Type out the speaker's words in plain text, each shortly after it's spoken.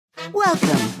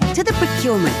Welcome to the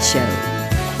Procurement Show.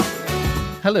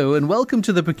 Hello and welcome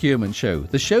to the Procurement Show,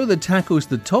 the show that tackles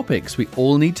the topics we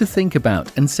all need to think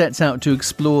about and sets out to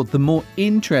explore the more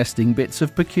interesting bits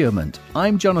of procurement.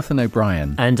 I'm Jonathan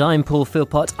O'Brien. And I'm Paul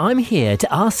Philpott. I'm here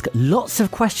to ask lots of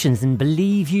questions, and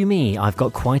believe you me, I've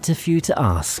got quite a few to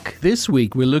ask. This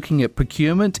week we're looking at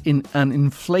procurement in an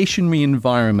inflationary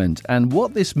environment and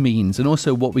what this means and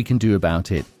also what we can do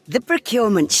about it. The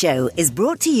Procurement Show is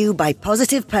brought to you by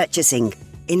Positive Purchasing,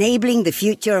 enabling the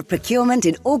future of procurement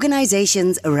in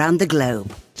organisations around the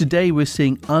globe. Today we're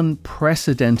seeing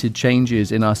unprecedented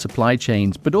changes in our supply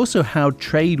chains, but also how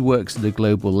trade works at a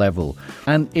global level.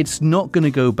 And it's not going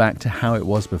to go back to how it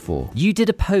was before. You did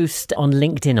a post on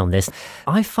LinkedIn on this.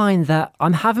 I find that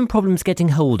I'm having problems getting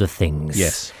hold of things.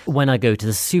 Yes. When I go to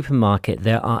the supermarket,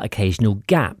 there are occasional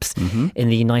gaps. In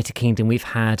the United Kingdom, we've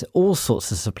had all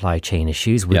sorts of supply chain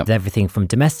issues with everything from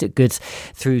domestic goods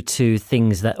through to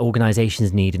things that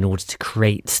organisations need in order to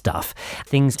create stuff.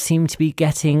 Things seem to be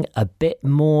getting a bit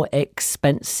more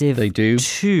expensive. They do.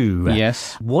 Too.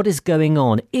 Yes. What is going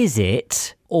on? Is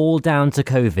it all down to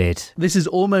COVID? This is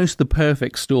almost the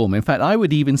perfect storm. In fact, I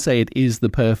would even say it is the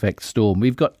perfect storm.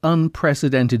 We've got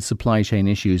unprecedented supply chain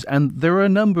issues, and there are a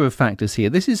number of factors here.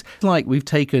 This is like we've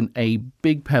taken a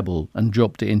big pebble and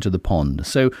dropped it into the pond.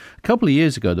 So a couple of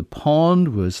years ago, the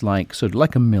pond was like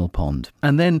a mill pond.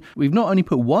 And then we've not only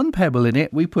put one pebble in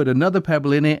it, we put another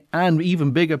pebble in it and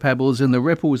even bigger pebbles, and the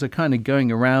ripples are kind of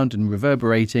going around and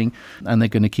reverberating, and they're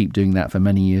going to keep doing that for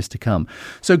many years to come.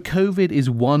 So COVID is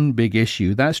one big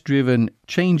issue. That's driven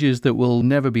changes that will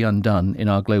never be undone in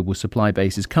our global supply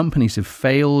bases. Companies have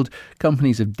failed,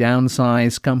 companies have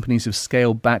downsized, companies have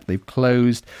scaled back, they've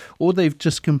closed, or they've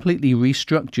just completely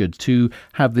restructured to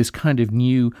have this kind of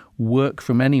new work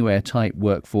from anywhere type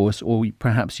workforce, or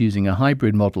perhaps using a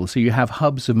hybrid model. So you have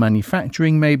hubs of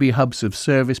manufacturing, maybe hubs of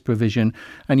service provision,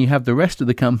 and you have the rest of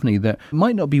the company that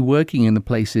might not be working in the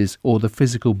places or the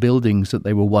physical buildings that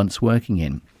they were once working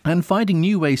in, and finding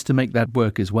new ways to make that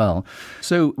work as well.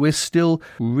 So we're still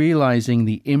realizing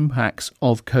the impacts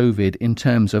of COVID in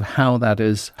terms of how that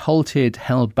has halted,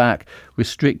 held back,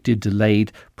 restricted,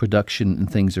 delayed production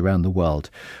and things around the world.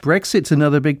 Brexit's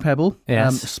another big pebble,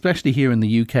 especially here in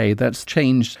the UK. That's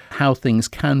changed how things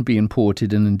can be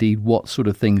imported and indeed what sort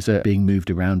of things are being moved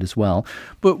around as well.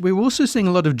 But we're also seeing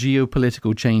a lot of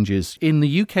geopolitical changes. In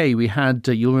the UK, we had,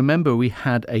 you'll remember, we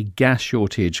had a gas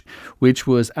shortage, which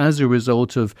was as a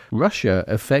result of Russia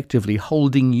effectively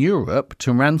holding Europe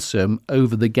to ransom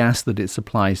over the gas that it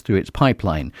supplies through its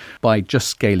pipeline by just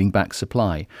scaling back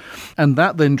supply. And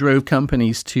that then drove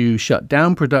companies to shut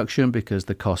down production because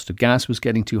the cost of gas was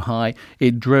getting too high.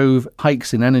 It drove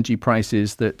hikes in energy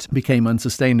prices that became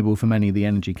unsustainable for many of the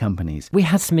energy companies. We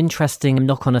had some interesting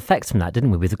knock-on effects from that,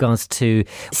 didn't we, with regards to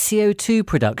CO2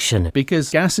 production? Because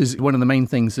gas is one of the main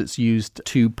things that's used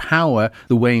to power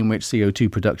the way in which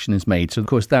CO2 production is made. So, of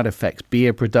course, that affects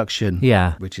beer production,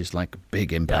 which is like a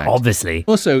big impact. Obviously.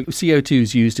 Also, CO2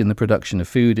 is used in the production of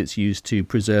food. It's used to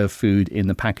preserve food in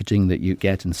the packaging that you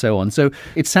get and so on. So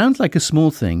it sounds like a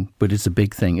small thing, but it's a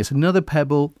big thing. It's another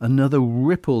pebble, another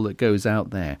ripple that goes out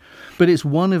there. But it's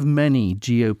one of many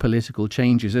geopolitical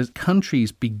changes as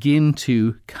countries begin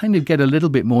to kind of get a little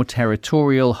bit more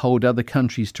territorial, hold other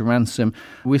countries to ransom.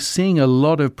 We're seeing a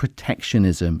lot of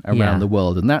protectionism around the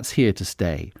world, and that's here to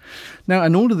stay. Now,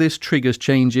 and all of this triggers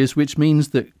changes, which means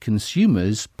that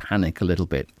consumers panic a little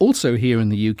bit. Also here in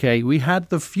the UK, we had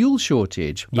the fuel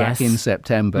shortage back in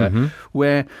September,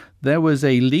 where there was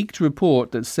a leaked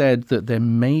report that said that there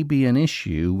may be an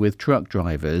issue with truck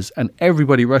drivers, and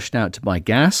everybody rushed out to buy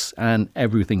gas and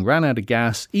everything ran out of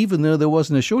gas. Even though there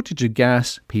wasn't a shortage of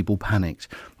gas, people panicked.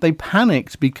 They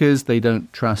panicked because they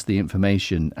don't trust the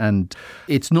information. And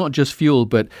it's not just fuel,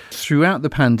 but throughout the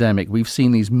pandemic, we've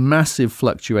seen these massive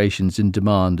fluctuations in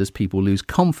demand as people lose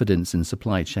confidence in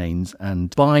supply chains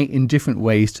and buy in different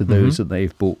ways to those that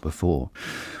they've bought before.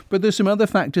 But there's some other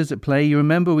factors at play. You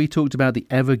remember we talked about the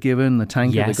Ever Given, the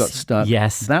tanker that got stuck.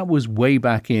 Yes. That was way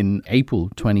back in April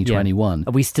 2021.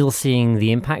 Are we still seeing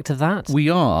the impact of that? We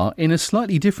are, in a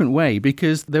slightly different way,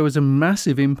 because there was a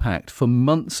massive impact for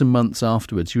months and months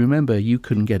afterwards. You remember you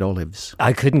couldn't get olives.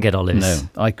 I couldn't get olives. No,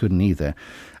 I couldn't either.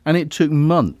 And it took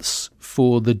months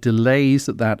for the delays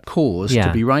that caused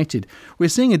to be righted. We're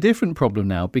seeing a different problem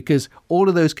now because all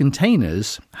of those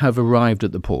containers have arrived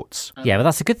at the ports. Yeah, but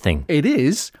that's a good thing. It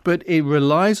is, but it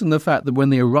relies on the fact that when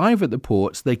they arrive at the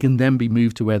ports, they can then be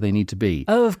moved to where they need to be.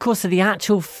 Oh, of course, so the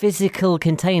actual physical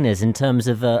containers in terms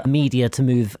of media to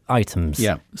move items.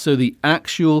 Yeah, so the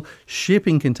actual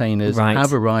shipping containers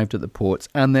have arrived at the ports,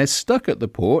 and they're stuck at the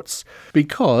ports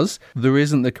because there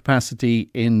isn't the capacity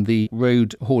in the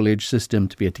road haulage system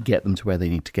to be able to get them to where they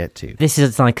need to get to. This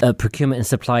is like a procurement and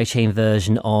supply chain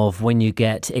version of when you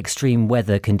get extreme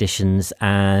weather conditions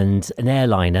and an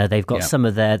airliner, they've got some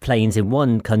of their planes in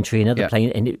one country, another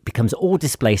plane, and it becomes all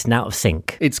displaced and out of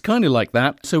sync. It's kind of like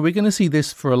that. So we're going to see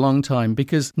this for a long time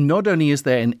because not only is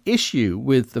there an issue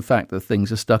with the fact that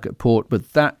things are stuck at port,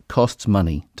 but that costs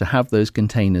money. To have those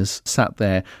containers sat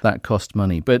there, that costs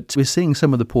money. But we're seeing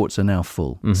some of the ports are now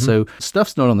full. So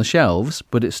stuff's not on the shelves,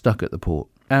 but it's stuck at the port.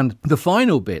 And the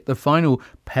final bit, the final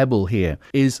pebble here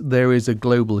is there is a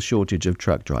global shortage of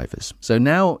truck drivers. So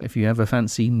now if you ever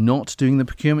fancy not doing the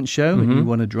procurement show and you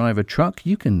want to drive a truck,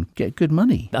 you can get good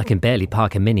money. I can barely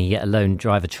park a Mini, yet alone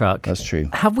drive a truck. That's true.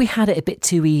 Have we had it a bit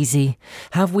too easy?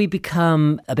 Have we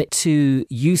become a bit too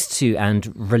used to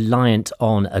and reliant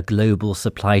on a global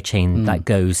supply chain that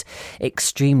goes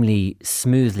extremely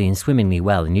smoothly and swimmingly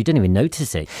well, and you don't even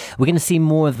notice it? We're going to see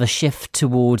more of a shift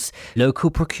towards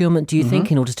local procurement, do you think,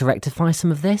 in order to rectify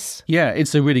some of this? Yeah,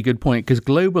 it's a really good point because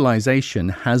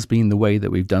globalization has been the way that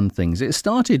we've done things. It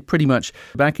started pretty much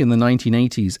back in the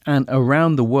 1980s, and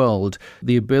around the world,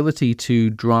 the ability to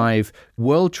drive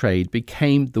world trade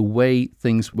became the way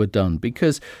things were done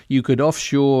because you could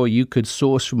offshore, you could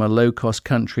source from a low-cost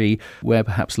country where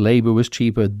perhaps labor was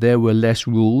cheaper. There were less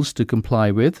rules to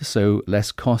comply with, so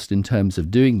less cost in terms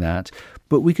of doing that.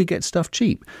 But we could get stuff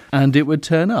cheap and it would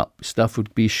turn up. Stuff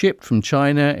would be shipped from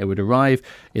China. It would arrive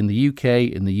in the UK,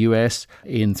 in the US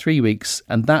in 3 weeks.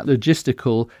 And that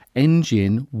logistical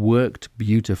engine worked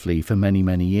beautifully for many,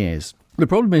 many years. The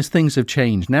problem is things have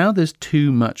changed. Now there's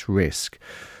too much risk.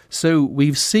 So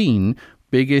we've seen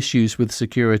big issues with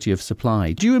security of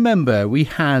supply. Do you remember we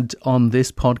had on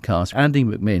this podcast Andy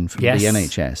McMinn from the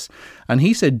NHS? And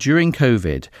he said during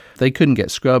COVID, they couldn't get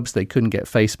scrubs, they couldn't get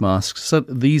face masks. So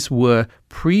these were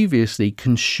previously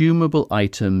consumable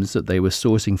items that they were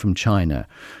sourcing from China.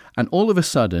 And all of a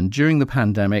sudden, during the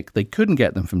pandemic, they couldn't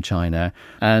get them from China.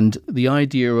 And the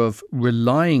idea of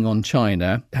relying on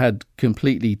China had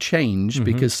completely changed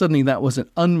because suddenly that was an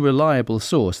unreliable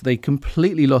source. They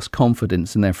completely lost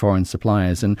confidence in their foreign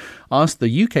suppliers and asked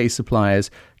the UK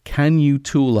suppliers, can you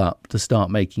tool up to start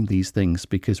making these things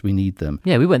because we need them?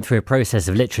 Yeah, we went through a process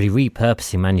of literally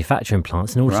repurposing manufacturing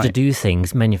plants in order to do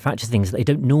things, manufacture things that they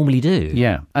don't normally do.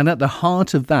 Yeah, and at the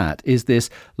heart of that is this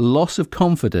loss of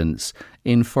confidence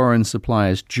in foreign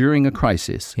suppliers during a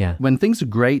crisis. Yeah. When things are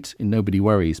great, nobody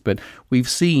worries. But we've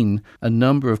seen a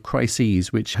number of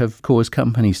crises which have caused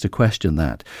companies to question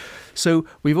that. So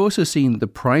we've also seen the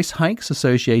price hikes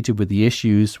associated with the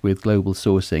issues with global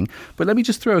sourcing. But let me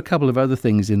just throw a couple of other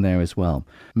things in there as well.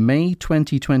 May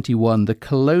 2021, the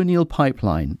Colonial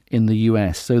Pipeline in the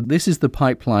US. So this is the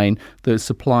pipeline that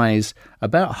supplies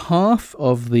about half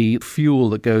of the fuel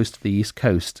that goes to the East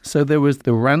Coast. So there was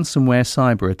the ransomware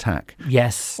cyber attack.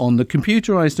 Yes. On the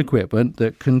computerized equipment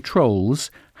that controls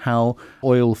how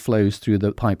oil flows through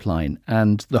the pipeline.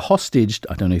 And the hostage,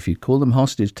 I don't know if you'd call them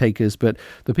hostage takers, but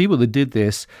the people that did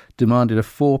this demanded a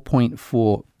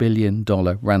 $4.4 billion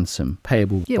ransom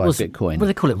payable by Bitcoin. Well,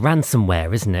 they call it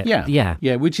ransomware, isn't it?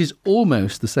 Yeah, which is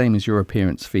almost the same as your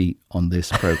appearance fee on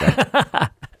this program.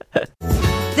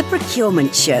 The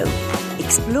Procurement Show,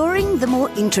 exploring the more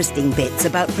interesting bits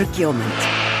about procurement.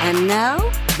 And now,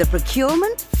 the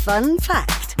Procurement Fun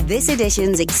Fact. This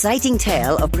edition's exciting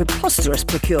tale of preposterous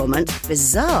procurement,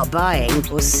 bizarre buying,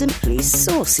 or simply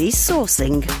saucy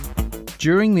sourcing.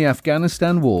 During the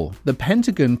Afghanistan war, the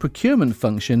Pentagon procurement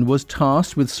function was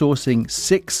tasked with sourcing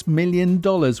 $6 million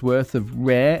worth of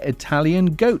rare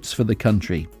Italian goats for the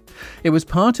country. It was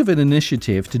part of an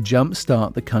initiative to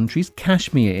jumpstart the country's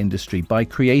cashmere industry by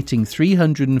creating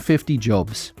 350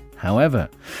 jobs. However,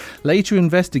 later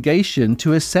investigation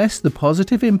to assess the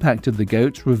positive impact of the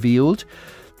goats revealed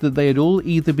that they had all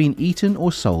either been eaten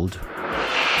or sold.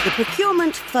 The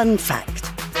Procurement Fun Fact.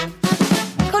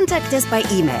 Contact us by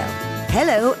email,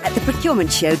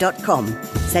 hello@theprocurementshow.com.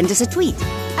 Send us a tweet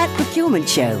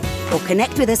 @procurementshow or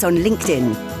connect with us on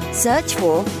LinkedIn. Search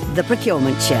for The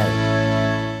Procurement Show.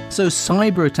 So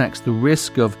cyber attacks, the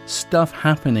risk of stuff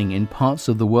happening in parts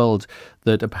of the world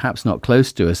that are perhaps not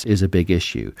close to us, is a big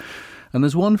issue. And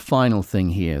there's one final thing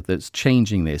here that's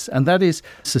changing this, and that is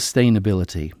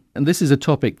sustainability. And this is a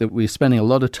topic that we're spending a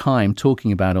lot of time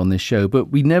talking about on this show, but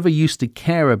we never used to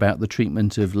care about the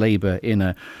treatment of labour in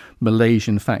a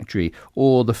Malaysian factory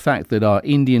or the fact that our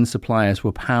Indian suppliers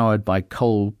were powered by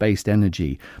coal-based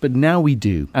energy. But now we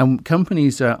do. And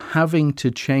companies are having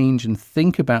to change and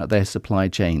think about their supply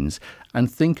chains and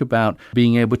think about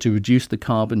being able to reduce the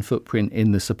carbon footprint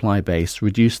in the supply base,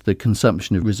 reduce the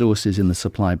consumption of resources in the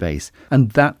supply base.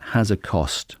 And that has a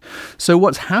cost. So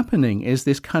what's happening is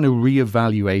this kind of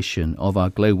reevaluation of our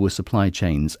global supply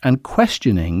chains and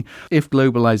questioning if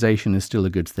globalization is still a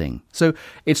good thing. So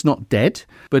it's not dead,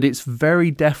 but it's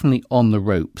very definitely on the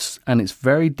ropes. And it's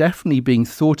very definitely being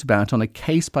thought about on a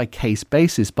case-by-case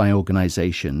basis by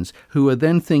organizations who are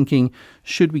then thinking,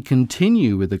 should we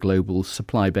continue with a global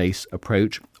supply base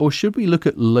approach, or should we look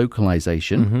at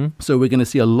localization? So we're going to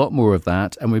see a lot more of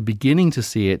that, and we're beginning to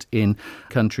see it in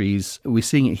countries. We're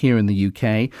seeing it here in the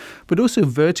UK, but also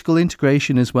vertical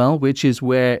integration as well, which is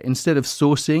where instead of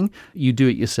sourcing, you do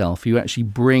it yourself. You actually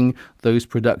bring those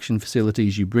production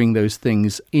facilities, you bring those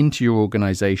things into your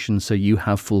organization so you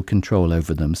have full control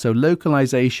over them. So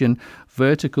localization,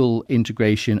 vertical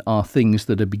integration are things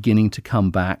that are beginning to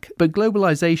come back. But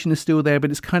globalization is still there,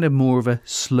 but it's kind of more of a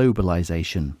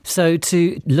slowbalization. So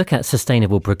to look at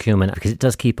sustainable procurement, because it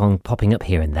does keep on popping up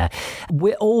here and there,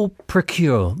 we're all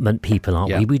procurement people,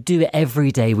 aren't we? We do it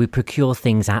every day. We procure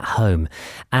things at home.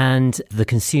 And the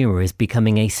consumer is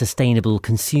becoming a sustainable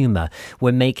consumer.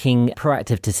 We're making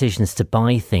proactive decisions to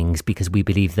buy things because we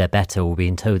believe they're better, or we're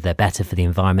being told they're better for the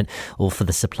environment or for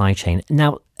the supply chain.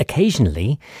 Now,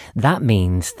 occasionally, that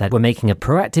means that we're making a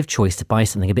proactive choice to buy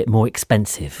something a bit more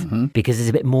expensive because it's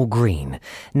a bit more green.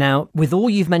 Now, with all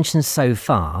you've mentioned so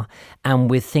far, and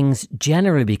with things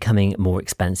generally becoming more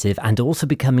expensive and also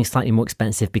becoming slightly more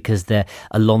expensive because they're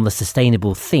along the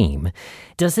sustainable theme,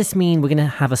 does this mean we're going to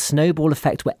have a snowball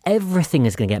effect where everything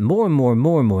is going to get more and more and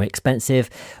more and more expensive?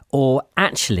 Or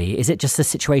actually, is it just a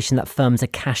situation that firms are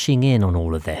cashing in on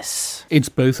all of this? It's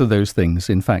both of those things,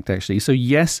 in fact, actually. So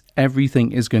yes,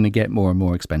 everything is going to get more and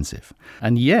more expensive.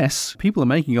 And yes, people are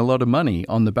making a lot of money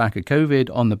on the back of COVID,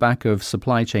 on the back of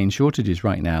supply chain shortages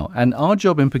right now. And our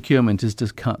job in procurement is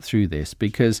to cut through this,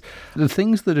 because the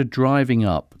things that are driving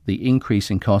up the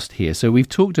increase in cost here. So we've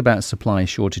talked about supply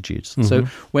shortages. So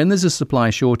when there's a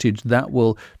supply shortage, that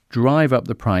will drive up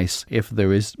the price if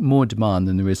there is more demand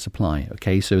than there is supply.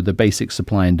 Okay, so the basic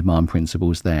supply and demand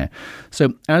principles there.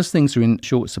 So as things are in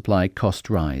short supply, costs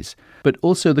rise. But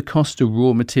also the cost of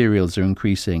raw materials are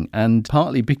increasing, and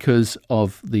partly because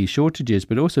of the shortages,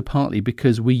 but also partly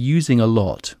because we're using a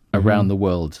lot around the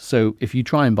world. So if you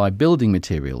try and buy building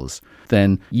materials,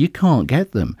 then you can't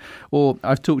get them. Or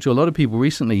I've talked to a lot of people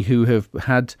recently who have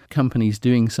had companies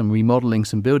doing some remodeling,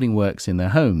 some building works in their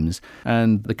homes,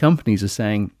 and the companies are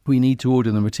saying, we need to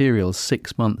order the materials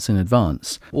 6 months in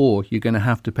advance, or you're going to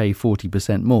have to pay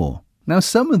 40% more. Now,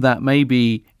 some of that may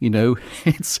be,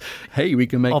 it's, hey, we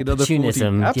can make another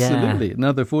 40%. Absolutely,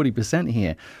 another 40%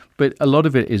 here. But a lot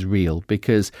of it is real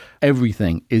because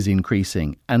everything is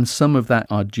increasing. And some of that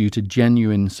are due to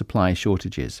genuine supply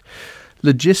shortages.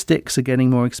 Logistics are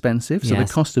getting more expensive, so the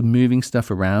cost of moving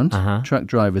stuff around. Truck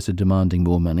drivers are demanding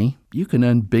more money. You can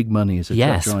earn big money as a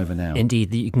truck driver now.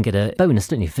 Indeed, you can get a bonus,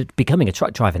 don't you, for becoming a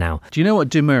truck driver now. Do you know what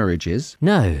demurrage is?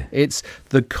 No. It's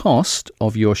the cost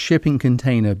of your shipping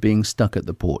container being stuck at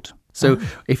the port. So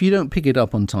if you don't pick it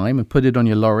up on time and put it on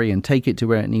your lorry and take it to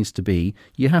where it needs to be,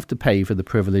 you have to pay for the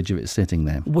privilege of it sitting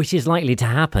there. Which is likely to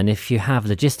happen if you have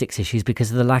logistics issues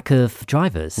because of the lack of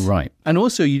drivers. Right. And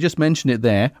also, you just mentioned it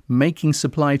there, making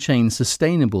supply chains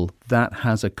sustainable, that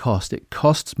has a cost. It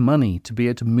costs money to be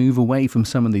able to move away from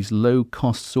some of these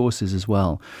low-cost sources as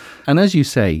well. And as you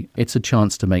say, it's a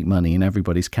chance to make money and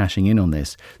everybody's cashing in on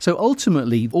this. So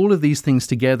ultimately, all of these things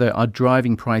together are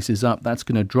driving prices up. That's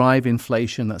going to drive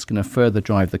inflation. That's going to further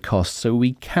drive the costs. So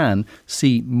we can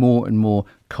see more and more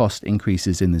cost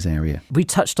increases in this area. We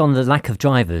touched on the lack of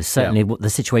drivers, certainly the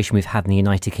situation we've had in the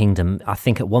United Kingdom. I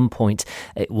think at one point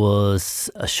it was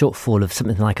a shortfall of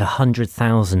something like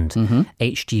 100,000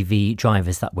 HGV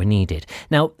drivers that were needed.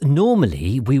 Now,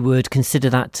 normally we would consider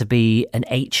that to be an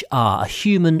HR, a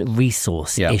human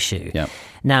resource issue.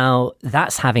 Now,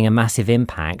 that's having a massive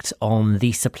impact on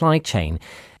the supply chain.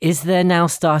 Is there now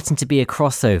starting to be a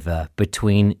crossover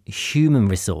between human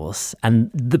resource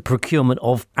and the procurement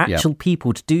of actual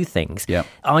people to do things?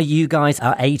 Are you guys,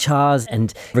 our HRs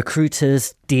and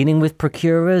recruiters, dealing with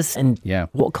procurers? And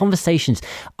what conversations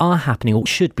are happening or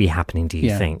should be happening, do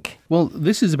you think? Well,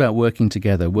 this is about working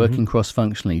together, working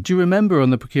cross-functionally. Do you remember on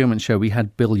the procurement show we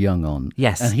had Bill Young on?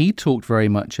 Yes. And he talked very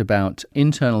much about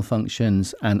internal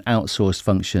functions and outsourced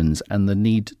functions and the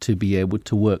need to be able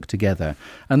to work together.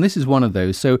 And this is one of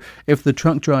those. So if the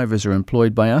truck drivers are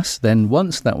employed by us, then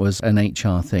once that was an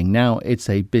HR thing, now it's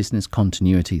a business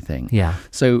continuity thing. Yeah.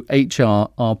 So HR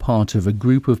are part of a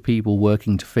group of people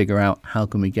working to figure out how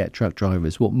can we get truck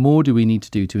drivers? What more do we need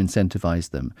to do to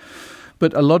incentivize them?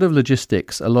 But a lot of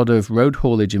logistics, a lot of road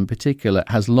haulage in particular,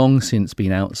 has long since been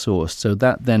outsourced. So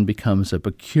that then becomes a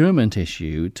procurement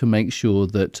issue to make sure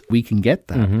that we can get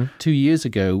that. 2 years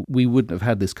ago, we wouldn't have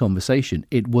had this conversation.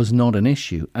 It was not an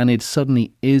issue. And it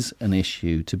suddenly is an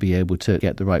issue to be able to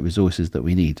get the right resources that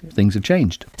we need. Things have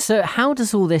changed. So how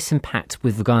does all this impact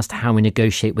with regards to how we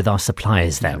negotiate with our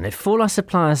suppliers then? If all our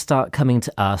suppliers start coming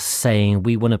to us saying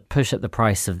we want to push up the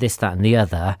price of this, that and the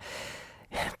other,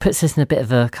 puts us in a bit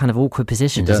of a kind of awkward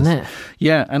position, doesn't it?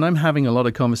 Yeah, and I'm having a lot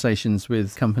of conversations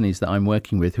with companies that I'm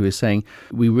working with who are saying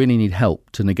we really need help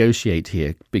to negotiate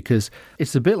here because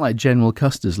it's a bit like General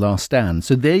Custer's last stand.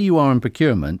 So there you are in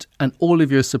procurement and all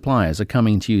of your suppliers are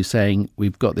coming to you saying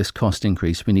we've got this cost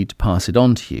increase, we need to pass it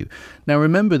on to you. Now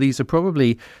remember, these are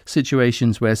probably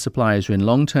situations where suppliers are in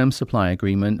long-term supply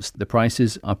agreements, the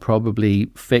prices are probably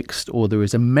fixed or there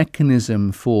is a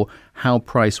mechanism for how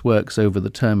price works over the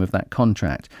term of that contract.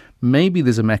 Maybe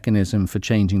there's a mechanism for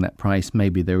changing that price,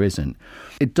 maybe there isn't.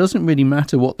 It doesn't really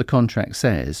matter what the contract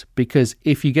says, because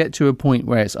if you get to a point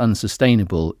where it's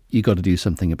unsustainable, you've got to do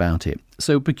something about it.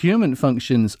 So procurement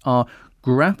functions are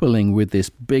grappling with this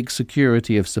big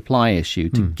security of supply issue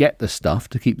to get the stuff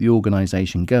to keep the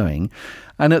organization going.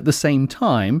 And at the same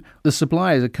time, the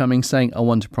suppliers are coming saying, I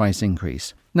want a price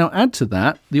increase. Now, add to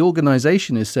that, the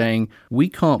organization is saying, we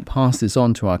can't pass this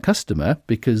on to our customer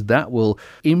because that will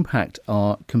impact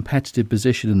our competitive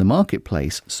position in the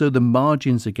marketplace. So the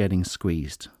margins are getting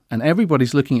squeezed. And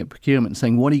everybody's looking at procurement and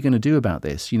saying, what are you going to do about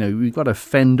this? You know, we've got to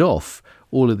fend off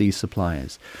all of these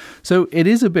suppliers. So it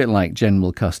is a bit like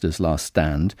General Custer's last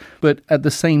stand, but at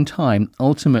the same time,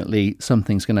 ultimately,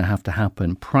 something's going to have to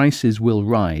happen. Prices will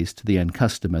rise to the end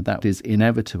customer. That is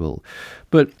inevitable.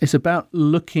 But it's about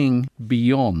looking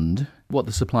beyond what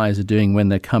the suppliers are doing when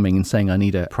they're coming and saying, I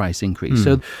need a price increase.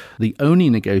 So the only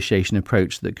negotiation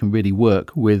approach that can really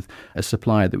work with a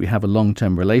supplier that we have a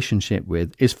long-term relationship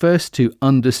with is first to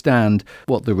understand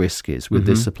what the risk is with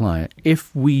this supplier.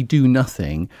 If we do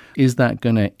nothing, is that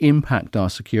going to impact our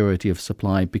security of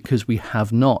supply because we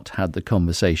have not had the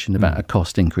conversation about a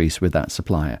cost increase with that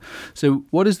supplier? So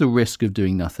what is the risk of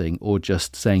doing nothing or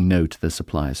just saying no to the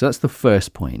supplier? So that's the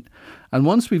first point. And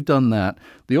once we've done that,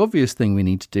 the obvious thing we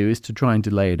need to do is to try and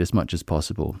delay it as much as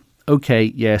possible.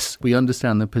 Okay, yes, we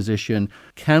understand the position.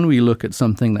 Can we look at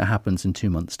something that happens in 2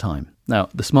 months' time? Now,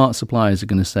 the smart suppliers are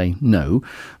going to say no,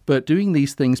 but doing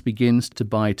these things begins to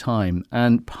buy time.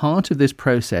 And part of this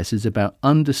process is about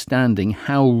understanding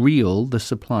how real the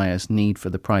supplier's need for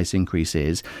the price increase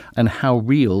is and how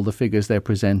real the figures they're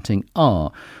presenting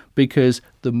are. Because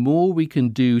the more we can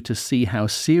do to see how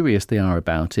serious they are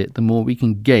about it, the more we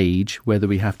can gauge whether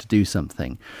we have to do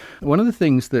something. One of the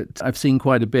things that I've seen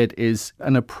quite a bit is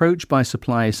an approach by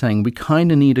suppliers saying, we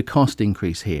kind of need a cost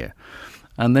increase here.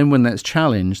 And then when that's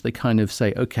challenged, they kind of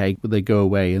say, okay, well, they go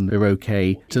away and they're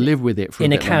okay to live with it for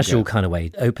in a a bit casual longer. kind of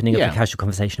way, opening up a casual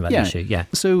conversation about the issue. Yeah.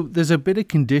 So there's a bit of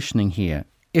conditioning here.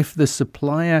 If the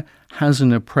supplier has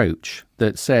an approach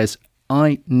that says,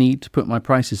 I need to put my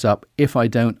prices up. If I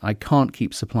don't, I can't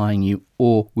keep supplying you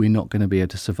or we're not going to be able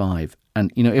to survive.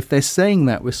 And, you know, if they're saying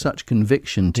that with such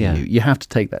conviction to you, you have to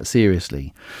take that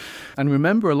seriously. And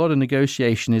remember, a lot of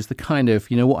negotiation is the kind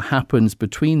of, you know, what happens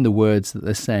between the words that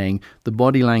they're saying, the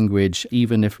body language,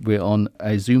 even if we're on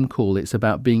a Zoom call, it's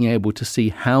about being able to see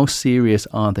how serious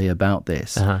are they about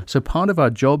this. So part of our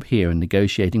job here in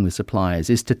negotiating with suppliers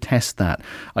is to test that.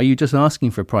 Are you just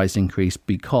asking for a price increase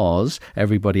because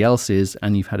everybody else is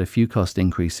and you've had a few cost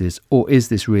increases, or is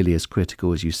this really as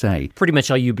critical as you say? Pretty much,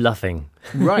 are you bluffing?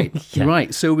 Right,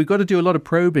 right. So we've got to do a lot of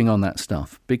probing on that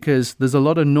stuff because there's a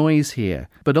lot of noise here.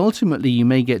 But ultimately, you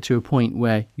may get to a point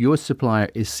where your supplier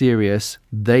is serious.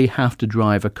 They have to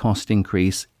drive a cost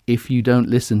increase. If you don't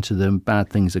listen to them, bad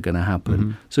things are going to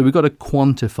happen. So we've got to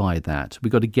quantify that.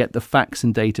 We've got to get the facts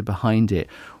and data behind it.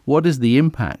 What is the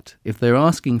impact? If they're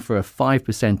asking for a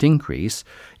 5% increase,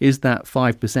 is that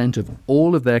 5% of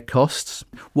all of their costs?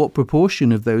 What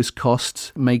proportion of those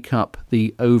costs make up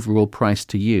the overall price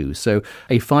to you? So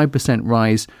a 5%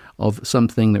 rise of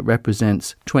something that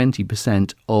represents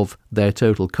 20% of their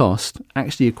total cost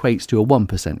actually equates to a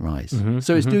 1% rise.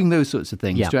 So it's doing those sorts of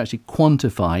things to actually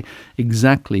quantify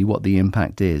exactly what the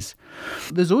impact is.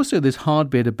 There's also this hard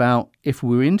bit about if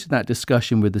we're into that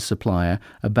discussion with the supplier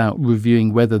about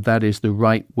reviewing whether that is the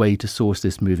right way to source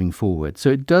this moving forward. So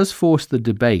it does force the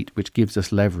debate, which gives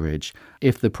us leverage.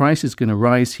 If the price is going to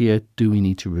rise here, do we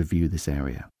need to review this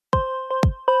area?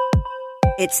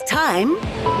 It's time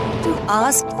to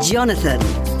Ask Jonathan.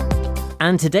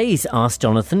 And today's Ask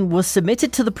Jonathan was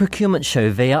submitted to the Procurement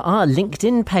Show via our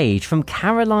LinkedIn page from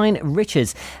Caroline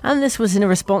Richards. And this was in a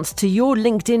response to your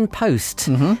LinkedIn post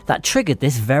that triggered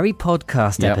this very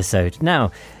podcast episode.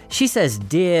 Now, she says,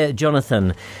 "Dear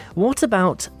Jonathan, what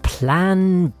about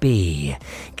Plan B?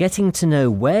 Getting to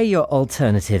know where your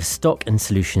alternative stock and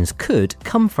solutions could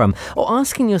come from, or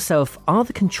asking yourself, are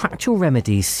the contractual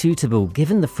remedies suitable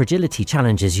given the fragility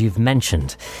challenges you've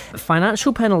mentioned?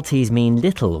 Financial penalties mean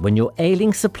little when your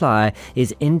ailing supplier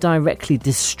is indirectly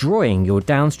destroying your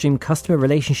downstream customer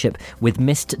relationship with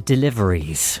missed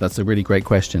deliveries." That's a really great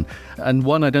question. And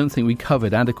one I don't think we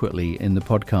covered adequately in the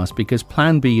podcast, because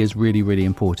Plan B is really, really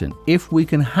important. If we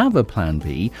can have a Plan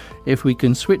B, if we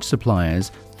can switch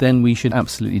suppliers, then we should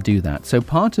absolutely do that. So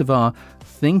part of our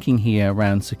thinking here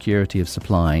around security of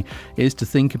supply is to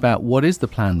think about what is the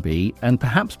Plan B and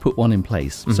perhaps put one in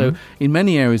place. So in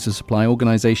many areas of supply,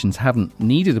 organizations haven't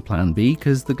needed a Plan B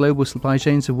because the global supply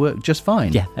chains have worked just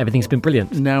fine. Yeah, everything's been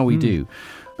brilliant. Now we do.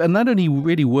 And that only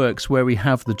really works where we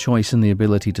have the choice and the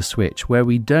ability to switch. Where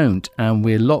we don't and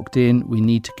we're locked in, we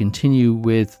need to continue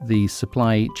with the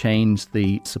supply chains,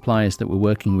 the suppliers that we're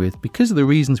working with. Because of the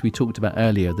reasons we talked about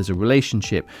earlier, there's a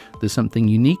relationship, there's something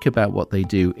unique about what they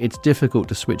do. It's difficult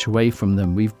to switch away from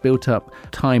them. We've built up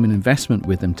time and investment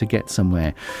with them to get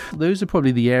somewhere. Those are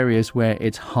probably the areas where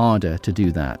it's harder to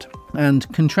do that. And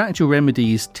contractual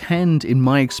remedies tend, in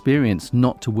my experience,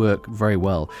 not to work very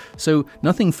well. So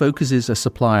nothing focuses a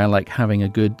supplier like having a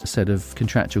good set of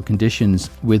contractual conditions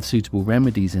with suitable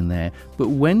remedies in there.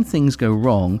 But when things go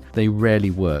wrong, they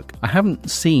rarely work. I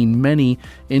haven't seen many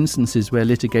instances where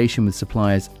litigation with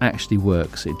suppliers actually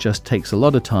works. It just takes a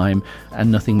lot of time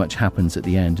and nothing much happens at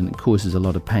the end, and it causes a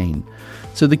lot of pain.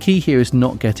 So the key here is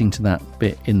not getting to that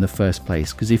bit in the first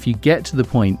place, because if you get to the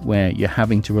point where you're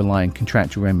having to rely on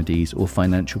contractual remedies or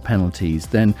financial penalties,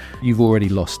 then you've already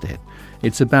lost it.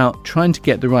 It's about trying to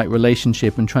get the right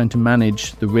relationship and trying to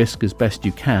manage the risk as best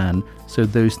you can, so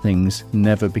those things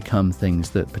never become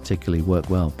things that particularly work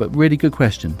well. But really good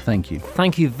question. Thank you.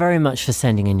 Thank you very much for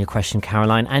sending in your question,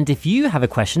 Caroline. And if you have a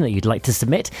question that you'd like to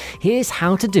submit, here's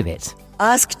how to do it.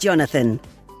 Ask Jonathan.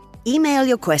 Email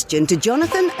your question to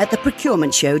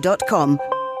jonathan@theprocurementshow.com.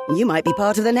 You might be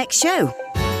part of the next show.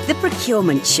 The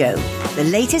Procurement Show. The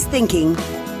latest thinking,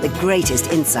 the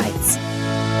greatest insights.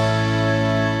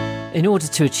 In order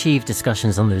to achieve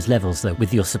discussions on those levels, though,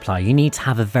 with your supplier, you need to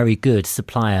have a very good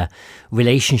supplier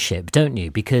relationship, don't you?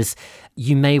 Because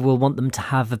you may well want them to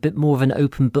have a bit more of an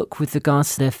open book with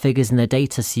regards to their figures and their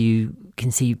data, so you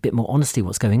can see a bit more honestly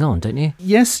what's going on, don't you?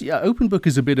 Yes, open book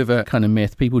is a bit of a kind of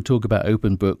myth. People talk about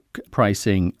open book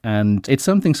pricing, and it's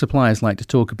something suppliers like to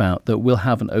talk about, that we'll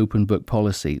have an open book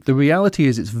policy. The reality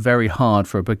is it's very hard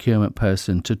for a procurement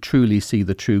person to truly see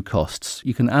the true costs.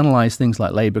 You can analyse things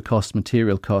like labour costs,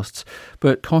 material costs,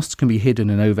 but costs can be hidden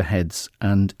in overheads,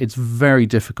 and it's very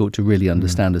difficult to really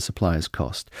understand a supplier's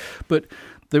cost. But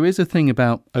there is a thing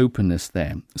about openness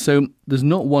there. So there's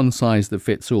not one size that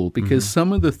fits all, because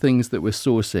some of the things that we're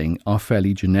sourcing are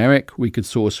fairly generic. We could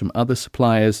source from other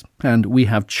suppliers and we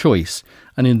have choice.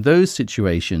 And in those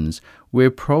situations,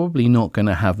 we're probably not going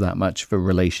to have that much of a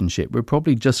relationship. We're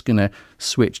probably just going to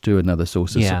switch to another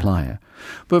source of supplier.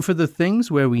 But for the things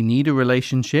where we need a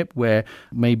relationship, where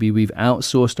maybe we've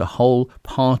outsourced a whole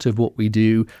part of what we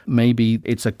do, maybe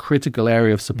it's a critical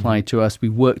area of supply to us, we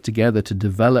work together to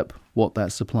develop what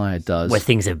that supplier does. Where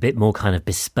things are a bit more kind of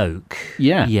bespoke.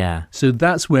 Yeah. So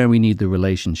that's where we need the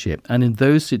relationship. And in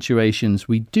those situations,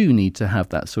 we do need to have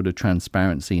that sort of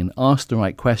transparency and ask the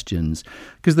right questions,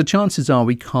 because the chances are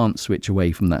we can't switch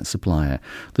away from that supplier.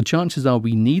 The chances are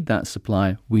we need that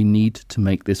supplier. We need to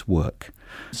make this work.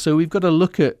 So we've got to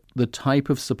look at the type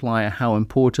of supplier, how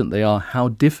important they are, how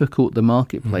difficult the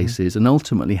marketplace is, and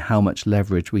ultimately how much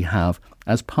leverage we have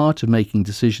as part of making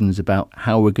decisions about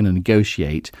how we're going to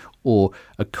negotiate or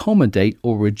accommodate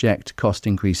or reject cost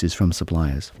increases from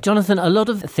suppliers. Jonathan, a lot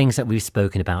of things that we've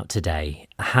spoken about today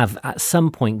have at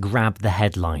some point grabbed the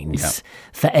headlines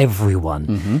for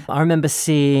everyone. I remember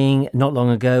seeing not long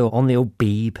ago on the old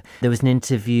Beeb, there was an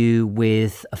interview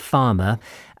with a farmer,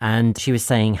 and she was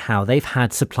saying how they've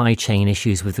had supply chain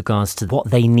issues with regards to what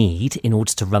they need in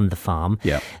order to run the farm.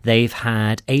 They've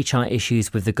had HR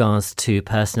issues with regards to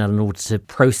personnel in order to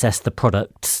process the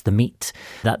products, the meat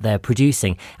that they're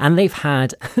producing. And they've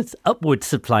had upward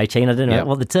supply chain, I don't know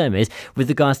what the term is, with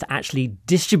regards to actually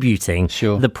distributing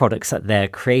the products that they're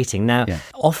creating. Now,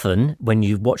 often when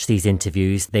you watch these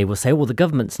interviews, they will say, well, the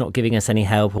government's not giving us any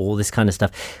help, or all this kind of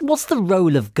stuff. What's the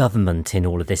role of government in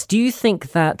all of this? Do you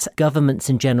think that governments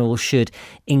in general should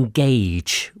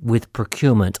engage with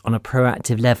procurement on a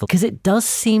proactive level? Because it does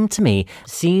seem to me,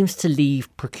 seems to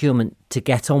leave procurement to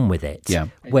get on with it,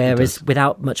 whereas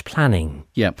without much planning.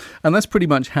 And that's pretty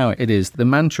much how it is. The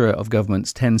mantra of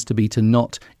governments tends to be to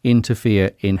not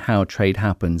interfere in how trade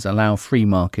happens, allow free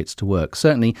markets to work,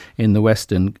 certainly in the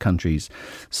Western countries.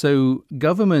 So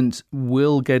government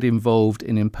will get involved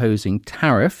in imposing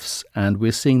tariffs, and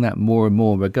we're seeing that more and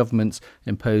more where governments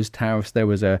impose tariffs. There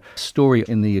was a story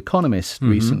in The Economist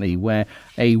recently where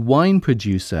a wine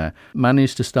producer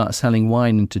managed to start selling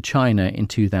wine into China in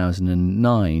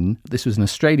 2009. This was an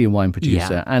Australian wine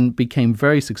producer and became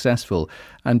very successful.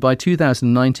 And by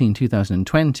 2019,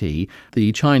 2020,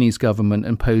 the Chinese government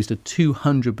imposed a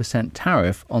 200%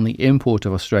 tariff on the import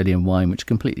of Australian wine, which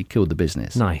completely killed the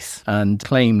business. Nice. And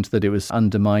claimed that it was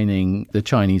undermining the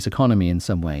Chinese economy in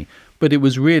some way. But it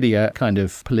was really a kind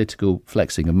of political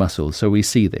flexing of muscles. So we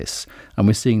see this, and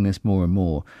we're seeing this more and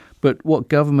more. But what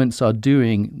governments are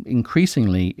doing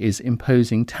increasingly is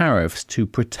imposing tariffs to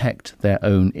protect their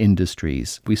own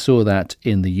industries. We saw that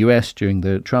in the US during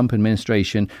the Trump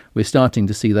administration. We're starting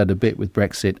to see that a bit with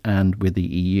Brexit and with the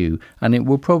EU, and it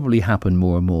will probably happen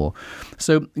more and more.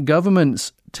 So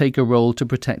governments take a role to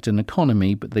protect an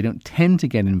economy, but they don't tend to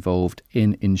get involved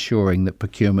in ensuring that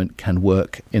procurement can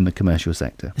work in the commercial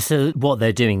sector. So what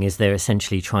they're doing is they're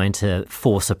essentially trying to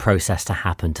force a process to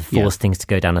happen, to force things to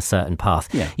go down a certain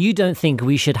path. You don't think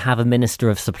we should have a Minister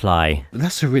of Supply?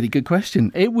 That's a really good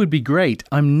question. It would be great.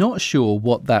 I'm not sure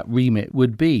what that remit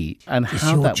would be and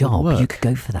how that would work. You could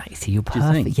go for that. You see, you're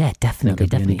perfect. Do you think? Yeah, definitely.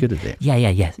 Really good at it.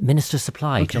 Yeah. Minister of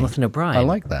Supply, Jonathan O'Brien. I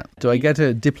like that. Do I get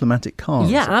a diplomatic card?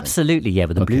 Yeah, absolutely. Yeah,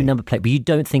 with a blue number plate. But you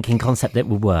don't think in concept it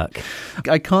would work?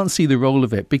 I can't see the role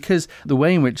of it because the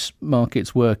way in which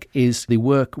markets work is they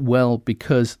work well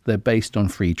because they're based on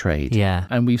free trade.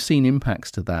 And we've seen impacts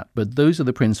to that. But those are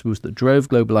the principles that drove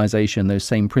globalization. Those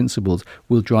same principles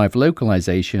will drive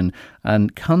localization,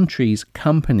 and countries,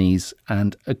 companies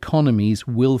and economies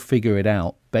will figure it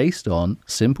out based on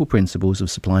simple principles of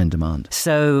supply and demand.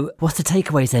 So what's the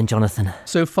takeaways then, Jonathan?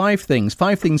 So five things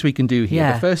we can do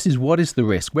here. The first is, what is the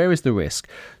risk? Where is the risk?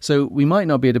 So we might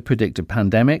not be able to predict a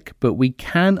pandemic, but we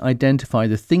can identify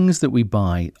the things that we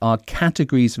buy, our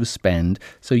categories of spend.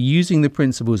 So using the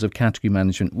principles of category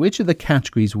management, which are the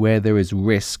categories where there is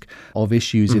risk of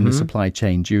issues in the supply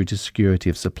chain due to security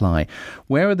of supply?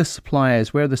 Where are the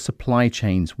suppliers? Where are the supply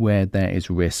chains where there is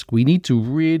risk? We need to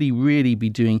really, really be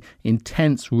doing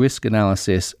intense risk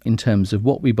analysis in terms of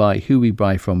what we buy, who we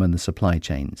buy from, and the supply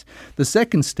chains. The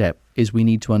second step is we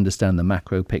need to understand the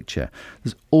macro picture.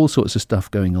 There's all sorts of stuff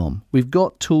going on. We've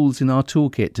got tools in our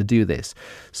toolkit to do this.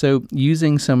 So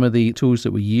using some of the tools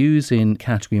that we use in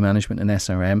category management and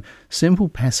SRM, simple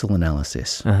pestle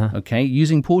analysis,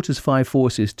 using Porter's 5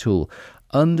 Forces tool,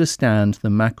 understand the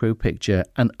macro picture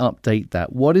and update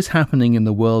that. What is happening in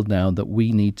the world now that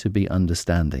we need to be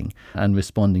understanding and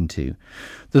responding to?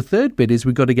 The third bit is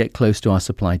we've got to get close to our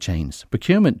supply chains.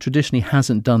 Procurement traditionally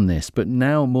hasn't done this, but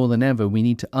now more than ever, we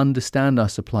need to understand our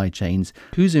supply chains.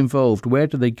 Who's involved? Where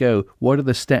do they go? What are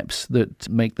the steps that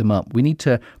make them up? We need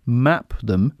to map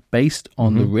them based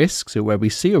on the risks. So where we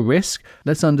see a risk,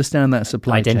 let's understand that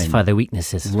supply chain. Identify the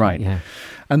weaknesses. Right.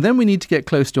 And then we need to get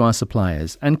close to our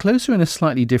suppliers, and closer in a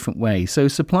slightly different way. So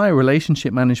supplier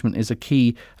relationship management is a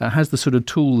key, has the sort of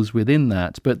tools within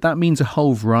that, but that means a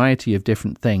whole variety of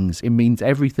different things. It means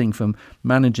everything from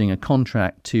managing a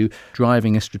contract to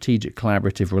driving a strategic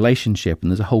collaborative relationship,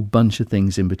 and there's a whole bunch of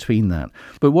things in between that.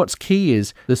 But what's key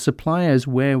is the suppliers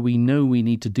where we know we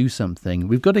need to do something,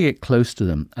 we've got to get close to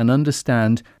them and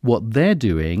understand what they're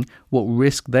doing, what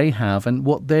risk they have, and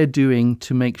what they're doing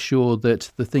to make sure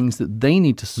that the things that they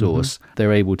need to source,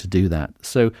 they're able to do that.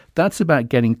 So that's about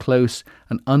getting close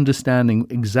and understanding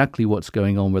exactly what's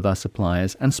going on with our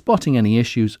suppliers and spotting any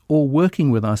issues or working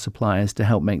with our suppliers to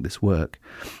help make this work.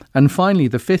 And finally,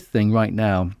 the fifth thing right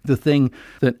now, the thing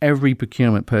that every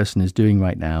procurement person is doing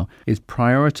right now, is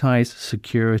prioritize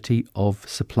security of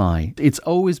supply. It's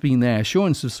always been there.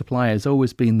 Assurance of supply has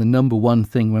always been the number one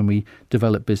thing when we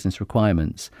develop business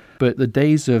requirements. But the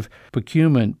days of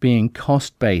procurement being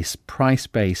cost-based,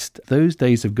 price-based, those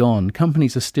days have gone.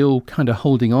 Companies are still kind of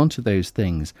holding on to those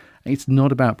things. It's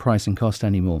not about price and cost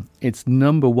anymore. It's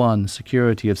number one,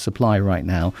 security of supply right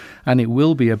now. And it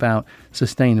will be about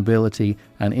sustainability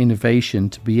and innovation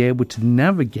to be able to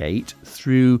navigate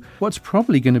through what's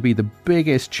probably going to be the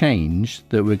biggest change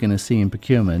that we're going to see in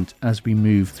procurement as we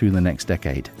move through the next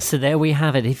decade. So there we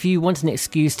have it. If you want an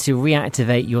excuse to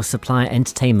reactivate your supplier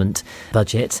entertainment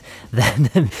budget, then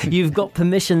you've got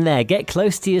permission there. Get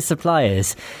close to your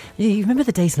suppliers. You remember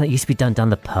the days when that used to be done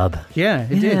down the pub? Yeah,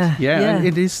 it did. Yeah, and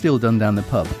it is still done down the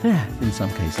pub in some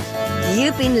cases.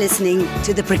 You've been listening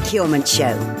to The Procurement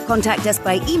Show. Contact us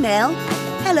by email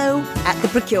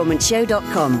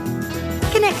hello@theprocurementshow.com.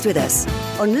 Connect with us.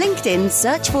 On LinkedIn,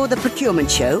 search for The Procurement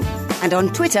Show, and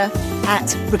on Twitter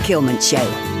 @Procurement Show.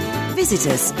 Visit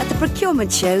us at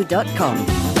theprocurementshow.com.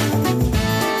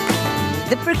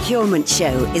 The Procurement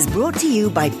Show is brought to you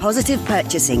by Positive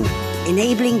Purchasing,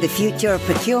 enabling the future of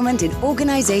procurement in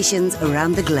organisations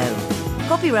around the globe.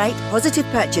 Copyright Positive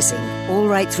Purchasing, all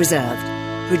rights reserved.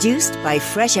 Produced by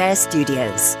Fresh Air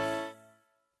Studios.